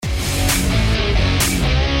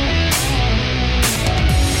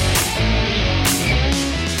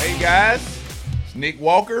Nick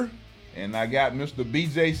Walker, and I got Mr.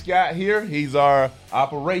 BJ Scott here. He's our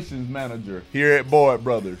operations manager here at Boyd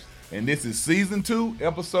Brothers. And this is season 2,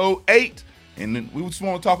 episode 8. And we just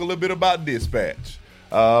want to talk a little bit about dispatch.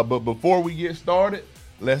 But before we get started,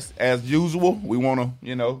 let's, as usual, we want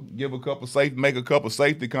to, make a couple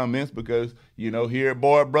safety comments because, here at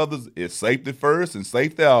Boyd Brothers, it's safety first and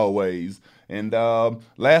safety always. And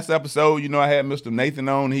last episode, I had Mr. Nathan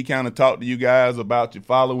on. He kind of talked to you guys about your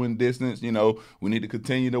following distance. We need to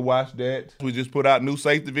continue to watch that. We just put out new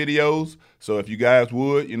safety videos. So if you guys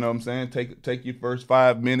would, take your first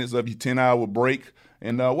 5 minutes of your 10-hour break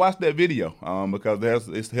and watch that video because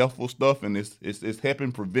it's helpful stuff and it's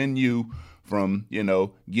helping prevent you from,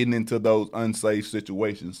 getting into those unsafe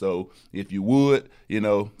situations. So if you would,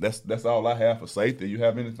 that's all I have for safety. You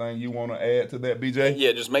have anything you want to add to that, BJ?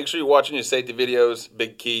 Yeah, just make sure you're watching your safety videos.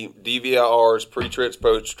 Big key. DVRs, pre-trips,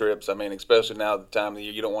 post-trips. I mean, especially now at the time of the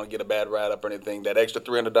year, you don't want to get a bad write-up or anything. That extra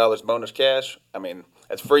 $300 bonus cash,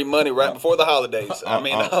 that's free money right before the holidays. All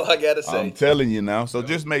I got to say. I'm telling you now. So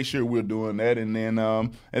just make sure we're doing that. And then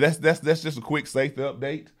and that's just a quick safety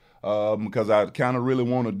update. Because I kind of really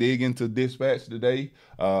want to dig into dispatch today.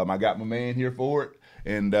 I got my man here for it.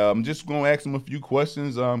 And I'm just going to ask him a few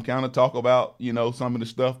questions, kind of talk about, some of the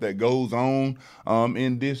stuff that goes on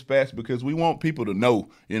in dispatch because we want people to know,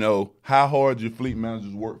 how hard your fleet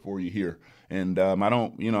managers work for you here. And I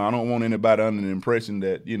don't want anybody under the impression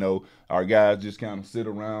that, our guys just kind of sit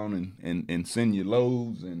around and send you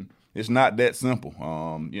loads and it's not that simple,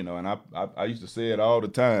 and I used to say it all the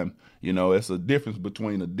time, it's a difference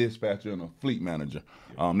between a dispatcher and a fleet manager.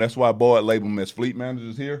 That's why Boyd label them as fleet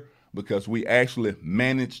managers here because we actually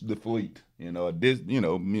manage the fleet. And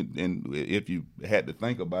if you had to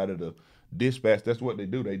think about it, a dispatch, that's what they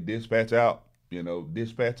do. They dispatch out,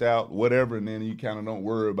 whatever, and then you kind of don't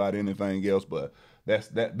worry about anything else, but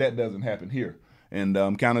that doesn't happen here. And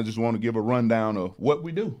kind of just want to give a rundown of what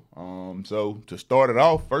we do. So to start it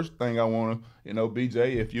off, first thing I want to,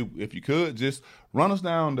 BJ, if you could just run us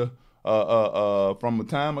down to from the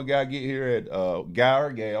time a guy get here at guy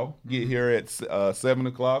or gal get here at 7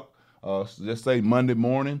 o'clock, let's say Monday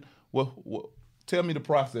morning. What tell me the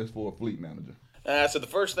process for a fleet manager. So the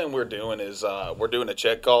first thing we're doing is we're doing a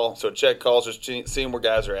check call. So a check call is just seeing where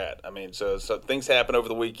guys are at. So things happen over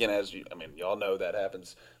the weekend, y'all know that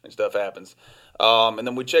happens and stuff happens. And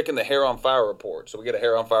then we check in the hair on fire report. So we get a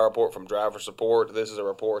hair on fire report from driver support. This is a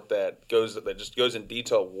report that just goes in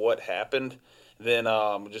detail what happened. Then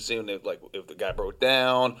just seeing if the guy broke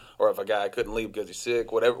down or if a guy couldn't leave because he's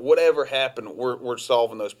sick, whatever happened, we're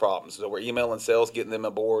solving those problems. So we're emailing sales, getting them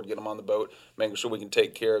aboard, getting them on the boat, making sure we can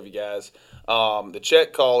take care of you guys. The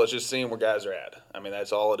check call is just seeing where guys are at.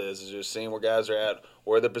 That's all it is just seeing where guys are at,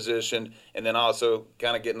 where they're positioned, and then also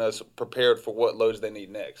kind of getting us prepared for what loads they need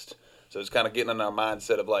next. So it's kind of getting in our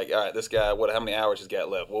mindset of all right, this guy, how many hours he's got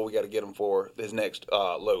left? What we got to get him for his next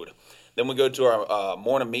load. Then we go to our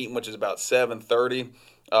morning meeting, which is about 7:30.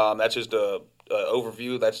 That's just a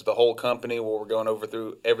overview. That's just the whole company where we're going over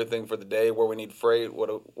through everything for the day, where we need freight,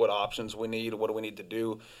 what options we need, what do we need to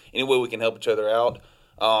do, any way we can help each other out.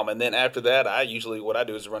 And then after that, what I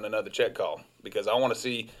do is run another check call because I want to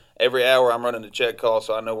see every hour I'm running a check call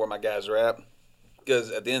so I know where my guys are at.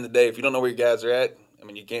 Because at the end of the day, if you don't know where your guys are at,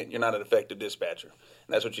 you're not an effective dispatcher.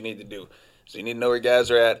 And that's what you need to do. So you need to know where your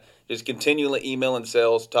guys are at. Just continually emailing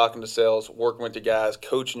sales, talking to sales, working with your guys,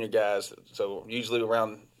 coaching your guys. So usually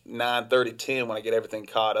around 9:30, 10 when I get everything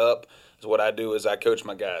caught up is what I do is I coach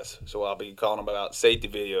my guys. So I'll be calling them about safety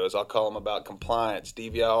videos. I'll call them about compliance,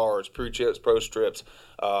 DVRs, pre-trips, post-trips,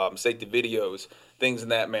 safety videos, things in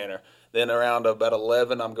that manner. Then around about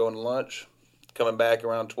 11, I'm going to lunch. Coming back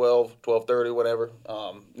around 12, 12:30, whatever.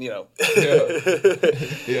 I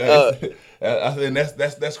think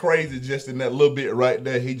that's crazy. Just in that little bit right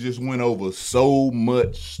there, he just went over so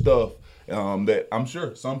much stuff that I'm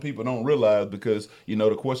sure some people don't realize because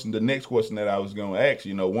the next question that I was going to ask,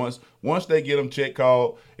 once they get them check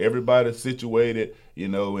called, everybody's situated,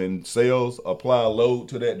 and sales apply a load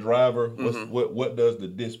to that driver. What does the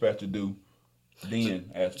dispatcher do?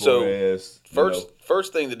 Then,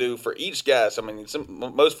 first thing to do for each guy,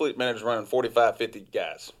 most fleet managers running 45, 50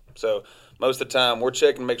 guys. So most of the time we're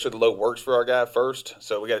checking to make sure the load works for our guy first.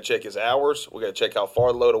 So we got to check his hours. We got to check how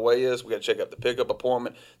far the load away is. We got to check up the pickup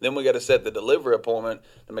appointment. Then we got to set the delivery appointment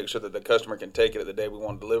to make sure that the customer can take it at the day we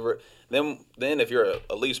want to deliver it. Then if you're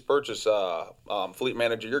a lease purchase fleet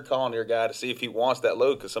manager, you're calling your guy to see if he wants that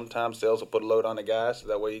load because sometimes sales will put a load on the guy so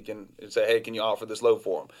that way you can say, hey, can you offer this load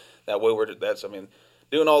for him? That way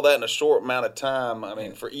doing all that in a short amount of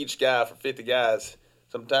time. For each guy, for 50 guys,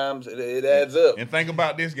 sometimes it adds up. And think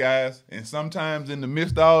about this, guys. And sometimes in the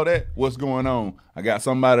midst of all that, what's going on? I got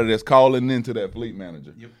somebody that's calling into that fleet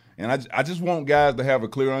manager. Yep. And I just want guys to have a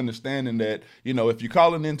clear understanding that, if you're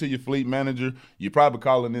calling into your fleet manager, you're probably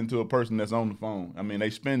calling into a person that's on the phone. I mean,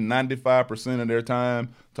 they spend 95% of their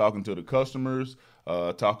time talking to the customers,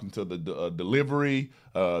 talking to the delivery,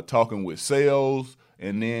 talking with sales.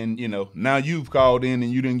 And then, now you've called in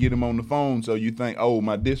and you didn't get them on the phone, so you think, oh,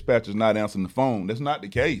 my dispatcher's not answering the phone. That's not the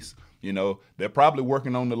case. They're probably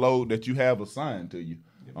working on the load that you have assigned to you.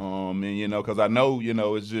 And because I know,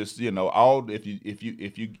 it's just, all if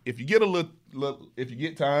you get a little if you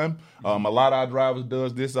get time, a lot of our drivers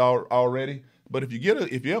does this already. But if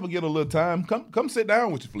you ever get a little time, come sit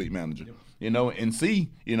down with your fleet manager. And see,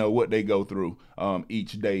 what they go through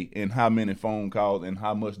each day and how many phone calls and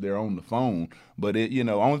how much they're on the phone. But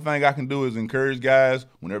only thing I can do is encourage guys,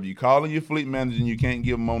 whenever you call in your fleet manager and you can't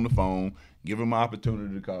give them on the phone, give them an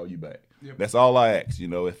opportunity to call you back. Yep. That's all I ask.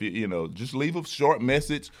 If you just leave a short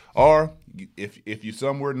message, or if you're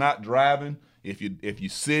somewhere not driving, if you're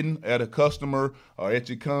sitting at a customer or at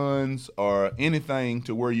your cons or anything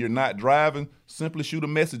to where you're not driving, simply shoot a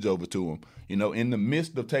message over to them. In the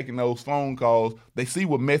midst of taking those phone calls, they see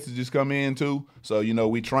what messages come in too. So,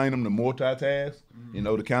 we train them to multitask,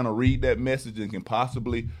 to kind of read that message and can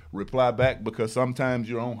possibly reply back, because sometimes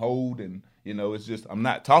you're on hold and, it's just, I'm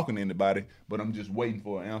not talking to anybody, but I'm just waiting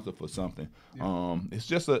for an answer for something. Yeah. It's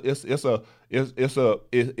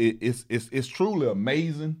truly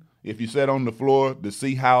amazing if you sat on the floor to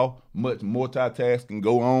see how much multitasking can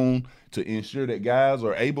go on to ensure that guys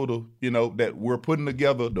are able to, that we're putting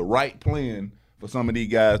together the right plan for some of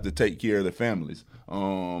these guys to take care of their families.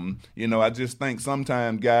 I just think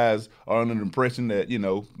sometimes guys are under the impression that,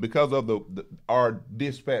 because of our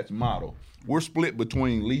dispatch model, we're split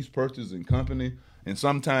between lease, purchase, and company. And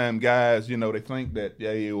sometimes guys, they think that,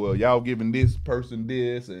 y'all giving this person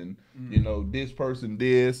this and, this person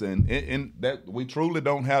this. And that we truly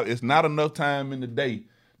don't have, it's not enough time in the day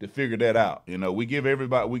to figure that out. We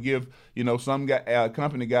give, some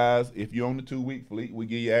company guys, if you're on the 2-week fleet, we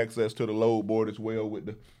give you access to the load board as well with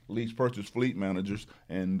the lease purchase fleet managers.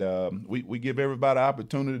 And we give everybody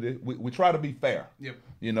opportunity. We try to be fair. Yep.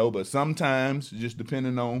 But sometimes, just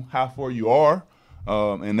depending on how far you are,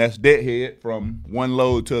 and that's deadhead from one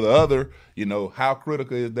load to the other, how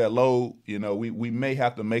critical is that load? We may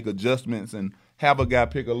have to make adjustments and have a guy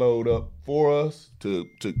pick a load up for us to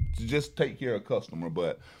just take care of a customer.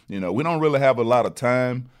 But, we don't really have a lot of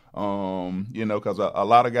time, because a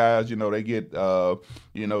lot of guys, they get,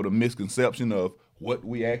 the misconception of what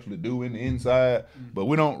we actually do in the inside, but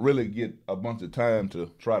we don't really get a bunch of time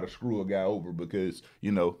to try to screw a guy over because,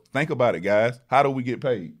 think about it, guys. How do we get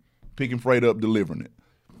paid? Picking freight up, delivering it.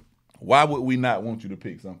 Why would we not want you to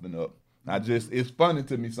pick something up? It's funny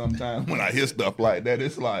to me sometimes when I hear stuff like that.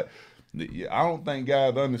 It's like, I don't think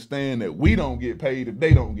guys understand that we don't get paid if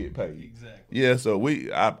they don't get paid. Exactly. Yeah, so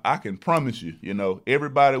I can promise you,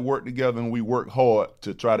 everybody work together and we work hard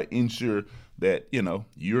to try to ensure that,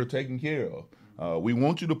 you're taken care of. We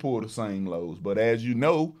want you to pull the same loads, but as you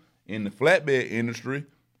know, in the flatbed industry,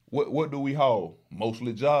 what do we haul?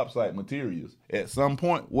 Mostly job site materials. At some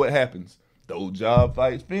point, what happens? Those job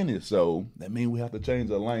sites finish, so that means we have to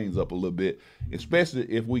change our lanes up a little bit,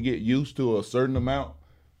 especially if we get used to a certain amount.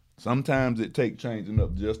 Sometimes it takes changing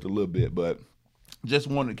up just a little bit, but just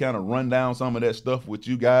wanted to kind of run down some of that stuff with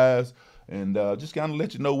you guys and just kind of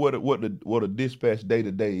let you know what a dispatch day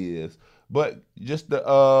to day is. But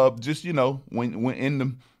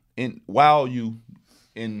while you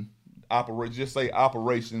in operate, just say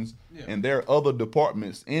operations, and there are other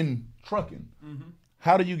departments in trucking. Mm-hmm.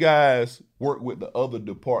 How do you guys work with the other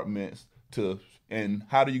departments and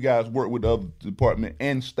how do you guys work with the other department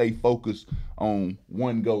and stay focused on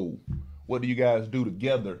one goal? What do you guys do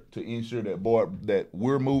together to ensure that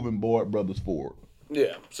we're moving Boyd Brothers forward?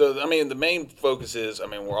 Yeah. So, the main focus is,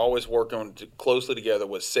 we're always working closely together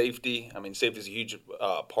with safety. Safety is a huge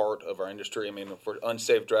part of our industry. For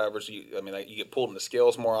unsafe drivers, you get pulled in the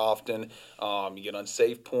scales more often. You get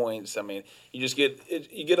unsafe points. You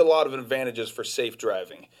get a lot of advantages for safe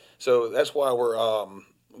driving. So that's why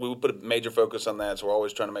we put a major focus on that. So we're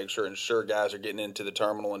always trying to ensure guys are getting into the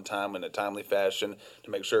terminal in time in a timely fashion to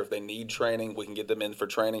make sure if they need training, we can get them in for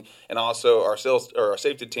training. And also our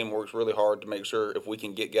safety team works really hard to make sure if we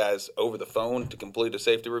can get guys over the phone to complete a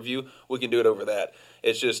safety review, we can do it over that.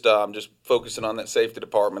 It's just focusing on that safety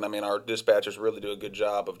department. Our dispatchers really do a good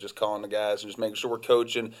job of just calling the guys and just making sure we're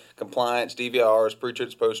coaching compliance, DVRs,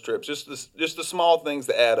 pre-trips, post-trips, just the small things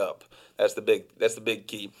that add up. That's the big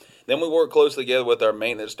key. Then we work closely together with our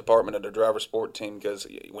maintenance department and our driver support team, because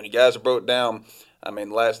when you guys are broke down, I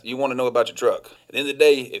mean, you want to know about your truck. At the end of the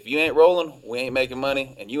day, if you ain't rolling, we ain't making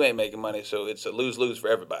money, and you ain't making money, so it's a lose-lose for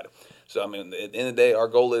everybody. So, I mean, at the end of the day, our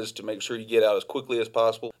goal is to make sure you get out as quickly as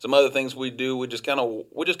possible. Some other things we do, we just kind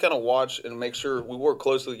of watch and make sure we work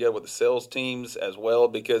closely together with the sales teams as well,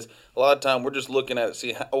 because a lot of time we're just looking at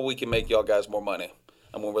see how we can make y'all guys more money.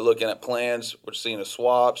 And when we're looking at plans, we're seeing the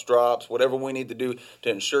swaps, drops, whatever we need to do to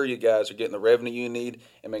ensure you guys are getting the revenue you need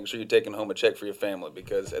and making sure you're taking home a check for your family.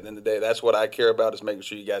 Because at the end of the day, that's what I care about, is making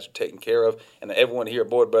sure you guys are taken care of. And everyone here at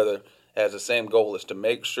Boyd Brother has the same goal, is to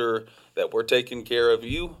make sure that we're taking care of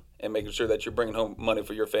you and making sure that you're bringing home money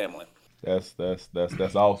for your family. That's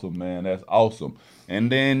awesome, man. That's awesome.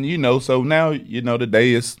 And then, so now, the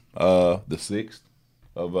day is the 6th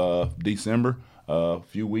of December. A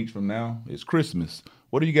few weeks from now, it's Christmas.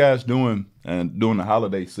 What are you guys doing during the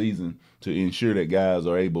holiday season to ensure that guys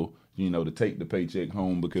are able, to take the paycheck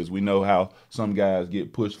home? Because we know how some guys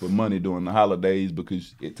get pushed for money during the holidays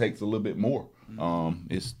because it takes a little bit more.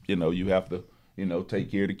 It's, you have to,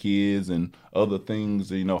 take care of the kids and other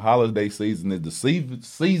things. Holiday season is the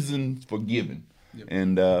season for giving. Yep.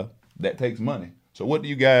 And that takes money. So what do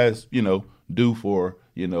you guys, do for,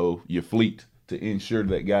 your fleet to ensure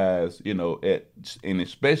that guys, and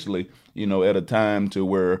especially, at a time to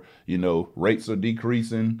where, rates are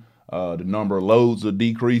decreasing, the number of loads are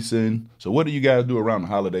decreasing. So what do you guys do around the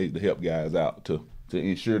holidays to help guys out to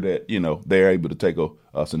ensure that, they're able to take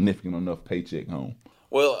a significant enough paycheck home?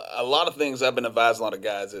 Well, a lot of things I've been advising a lot of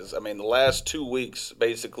guys is, the last 2 weeks,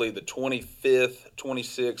 basically the 25th,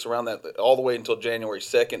 26th, around that, all the way until January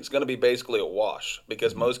 2nd, it's going to be basically a wash,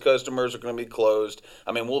 because most customers are going to be closed.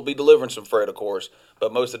 We'll be delivering some freight, of course,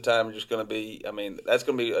 but most of the time, it's just going to be, that's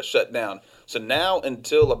going to be a shutdown. So now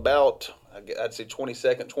until about, I'd say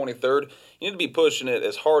 22nd, 23rd, you need to be pushing it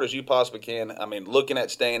as hard as you possibly can. Looking at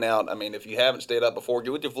staying out. If you haven't stayed out before,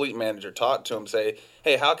 get with your fleet manager, talk to him, say,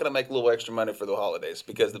 hey, how can I make a little extra money for the holidays?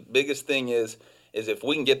 Because the biggest thing is if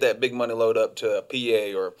we can get that big money load up to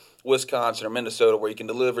PA or Wisconsin or Minnesota where you can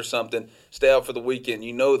deliver something, stay out for the weekend.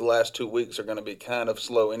 The last 2 weeks are going to be kind of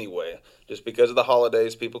slow anyway, just because of the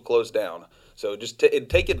holidays, people close down. So just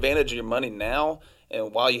take advantage of your money now,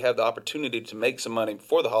 and while you have the opportunity to make some money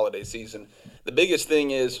before the holiday season. The biggest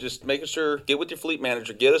thing is just making sure, get with your fleet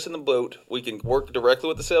manager, get us in the boat. We can work directly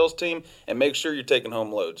with the sales team and make sure you're taking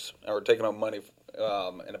home loads or taking home money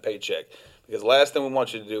and a paycheck. Because the last thing we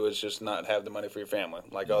want you to do is just not have the money for your family.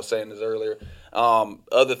 Like I was saying this earlier.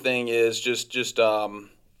 Other thing is just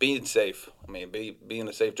being safe. Being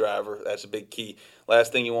a safe driver, that's a big key.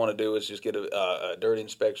 Last thing you want to do is just get a dirty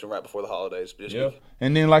inspection right before the holidays.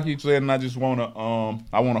 And then, like you said, and I just want to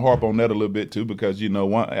harp on that a little bit too, because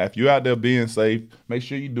if you're out there being safe, make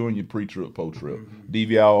sure you're doing your pre-trip, post-trip,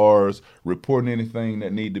 DVRs, reporting anything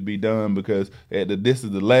that need to be done, because this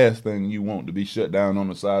is the last thing you want to be shut down on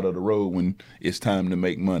the side of the road when it's time to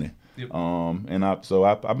make money. Yep. I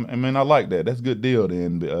like that. That's a good deal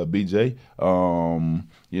then, BJ.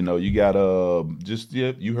 You got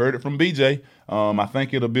you heard it from BJ. I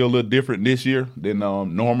think it'll be a little different this year than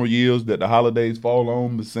normal years that the holidays fall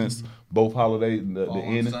on, but since both holidays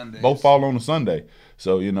both fall on a Sunday.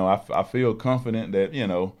 So I feel confident that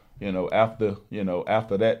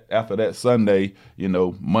after that Sunday,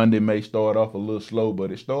 Monday may start off a little slow,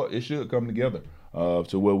 but it should come together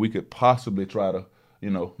to where we could possibly try to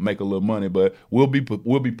make a little money. But we'll be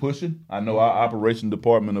pushing. I know our operation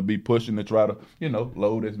department will be pushing to try to,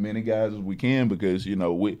 load as many guys as we can, because,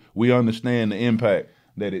 we understand the impact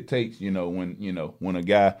that it takes, when a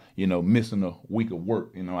guy, missing a week of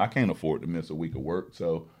work. I can't afford to miss a week of work.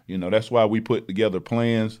 So, that's why we put together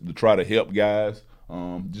plans to try to help guys.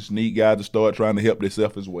 Just need guys to start trying to help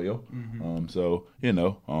themselves as well.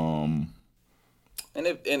 And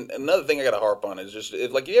another thing I got to harp on is just,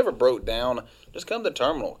 if you ever broke down, just come to the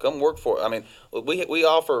terminal. Come work for it. We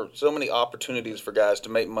offer so many opportunities for guys to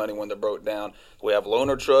make money when they're broke down. We have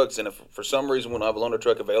loaner trucks, and if for some reason we don't have a loaner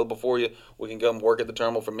truck available for you, we can come work at the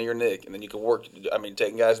terminal for me or Nick, and then you can work,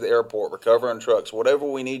 taking guys to the airport, recovering trucks, whatever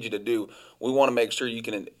we need you to do. We want to make sure you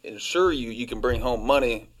can ensure you can bring home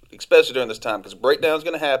money, especially during this time, because breakdown is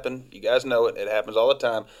going to happen. You guys know it. It happens all the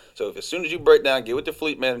time. So as soon as you break down, get with the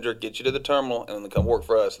fleet manager, get you to the terminal, and then come work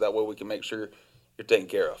for us. That way we can make sure you're taken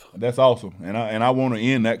care of. That's awesome. And I want to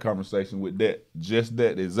end that conversation with that. Just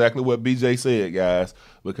that, exactly what BJ said, guys,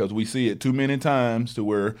 because we see it too many times to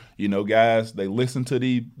where, guys, they listen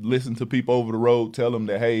to people over the road, tell them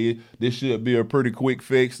that, hey, this should be a pretty quick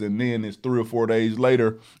fix. And then it's 3 or 4 days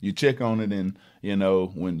later, you check on it, and,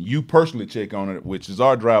 when you personally check on it, which is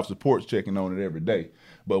our drive support's checking on it every day.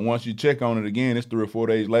 But once you check on it again, it's 3 or 4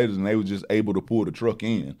 days later, and they were just able to pull the truck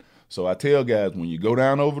in. So I tell guys, when you go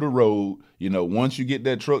down over the road, once you get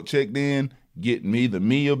that truck checked in, get me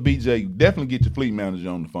or BJ, definitely get your fleet manager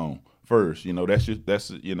on the phone first. That's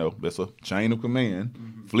a chain of command.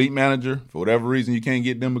 Mm-hmm. Fleet manager, for whatever reason you can't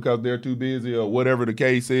get them because they're too busy or whatever the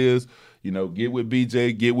case is, get with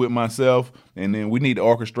BJ, get with myself, and then we need to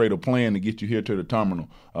orchestrate a plan to get you here to the terminal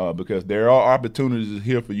because there are opportunities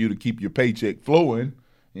here for you to keep your paycheck flowing,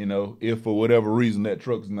 if for whatever reason that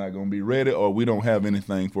truck's not going to be ready or we don't have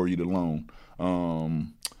anything for you to loan.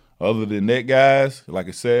 Other than that, guys, like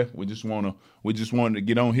I said, we just wanted to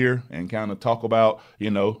get on here and kind of talk about,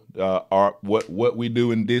 what we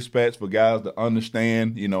do in dispatch for guys to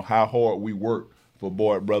understand, how hard we work for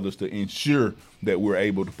Boyd Brothers to ensure that we're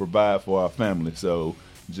able to provide for our family. So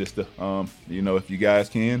just to, if you guys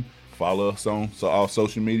can, follow us on our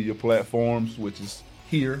social media platforms, which is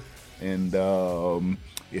here. And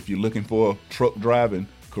if you're looking for a truck driving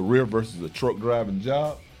career versus a truck driving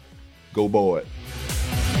job, go Boyd.